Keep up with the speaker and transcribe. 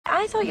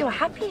I thought you were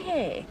happy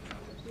here.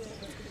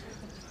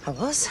 I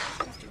was.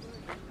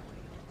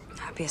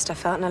 Happiest I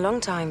felt in a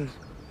long time.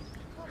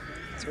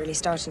 It's really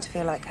starting to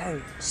feel like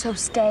home. So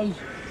stay.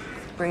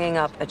 Bringing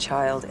up a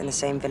child in the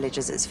same village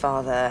as its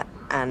father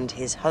and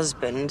his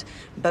husband,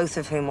 both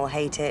of whom will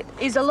hate it.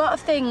 He's a lot of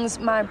things,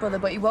 my brother,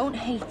 but he won't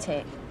hate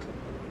it.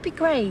 It'd be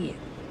great.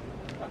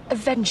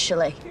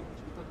 Eventually.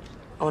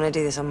 I want to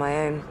do this on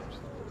my own.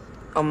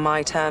 On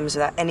my terms,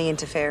 without any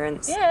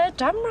interference. Yeah,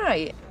 damn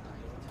right.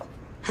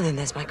 And then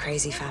there's my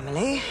crazy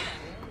family.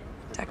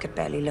 Dad could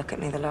barely look at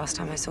me the last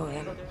time I saw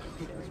him.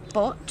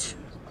 But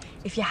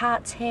if your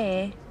heart's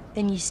here,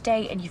 then you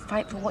stay and you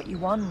fight for what you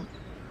want.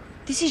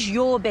 This is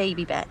your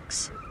baby,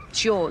 Bex.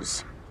 It's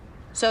yours.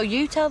 So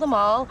you tell them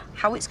all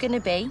how it's going to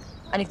be,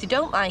 and if they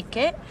don't like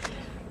it,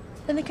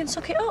 then they can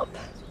suck it up.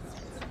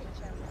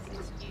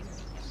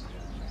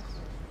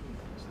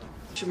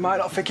 She might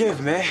not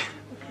forgive me,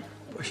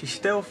 but she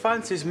still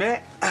fancies me.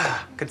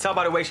 Can tell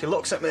by the way she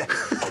looks at me.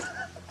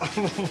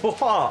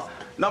 What?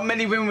 Not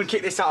many women would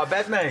kick this out of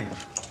bed, mate.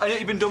 I know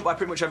you've been dumped by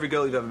pretty much every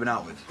girl you've ever been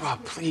out with. Oh,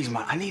 please,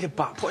 man, I need a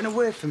back. Put in a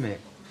word for me.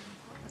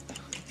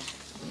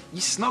 You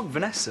snog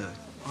Vanessa.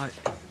 Like,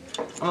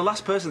 I'm the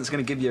last person that's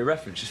going to give you a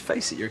reference. Just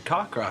face it, you're a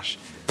car crash.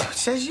 It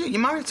says you. You're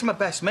married to my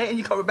best mate and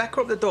you got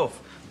Rebecca up the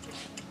duff.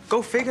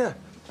 Go figure.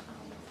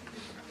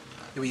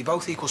 Yeah, well, you're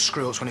both equal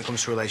screw-ups when it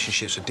comes to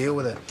relationships, so deal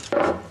with it.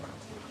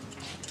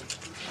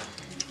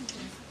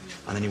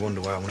 And then you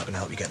wonder why I'm not going to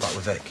help you get back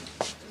with Vic.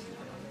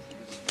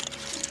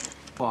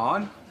 Come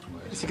on.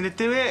 Is he going to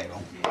do it?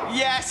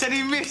 Yes, and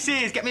he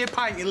misses. Get me a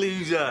pint, you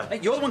loser. Hey,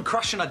 you're the one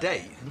crashing our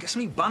date. Get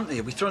something banter.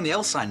 You'll be throwing the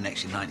L sign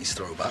next year, 90s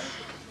throwback.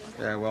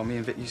 Yeah, well, me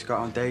and Vic used to go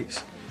out on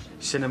dates.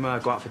 Cinema,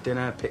 go out for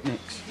dinner,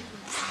 picnics.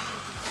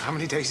 How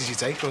many days did you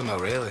take her, though,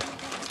 really?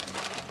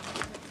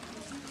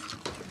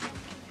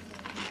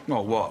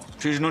 Oh, what?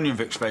 She's an Onion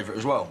Vic's favourite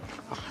as well.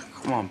 Oh,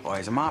 come on,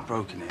 boys. I'm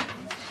heartbroken here.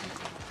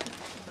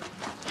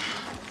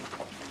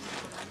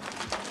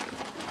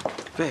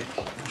 Vic.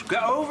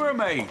 Get over her,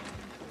 mate.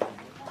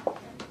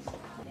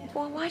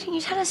 Well, why didn't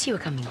you tell us you were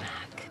coming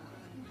back?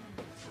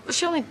 Well,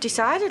 she only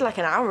decided like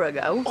an hour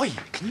ago. Oi,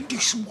 can you do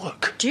some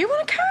work? Do you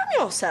want to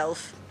calm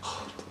yourself?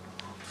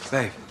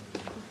 Babe.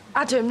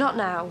 Adam, not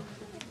now.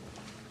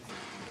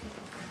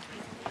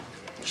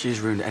 She's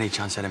ruined any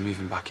chance I'd of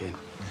moving back in.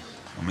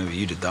 Well, maybe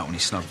you did that when you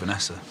snubbed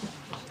Vanessa.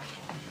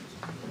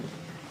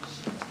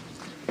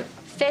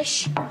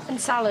 Fish and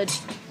salad.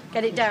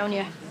 Get it down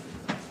you.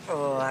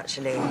 Oh,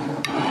 actually,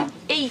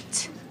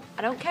 Eat.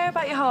 I don't care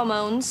about your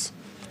hormones.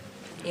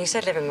 you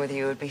said living with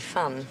you would be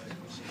fun.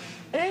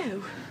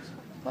 Ew.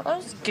 What are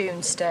those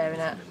goons staring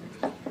at?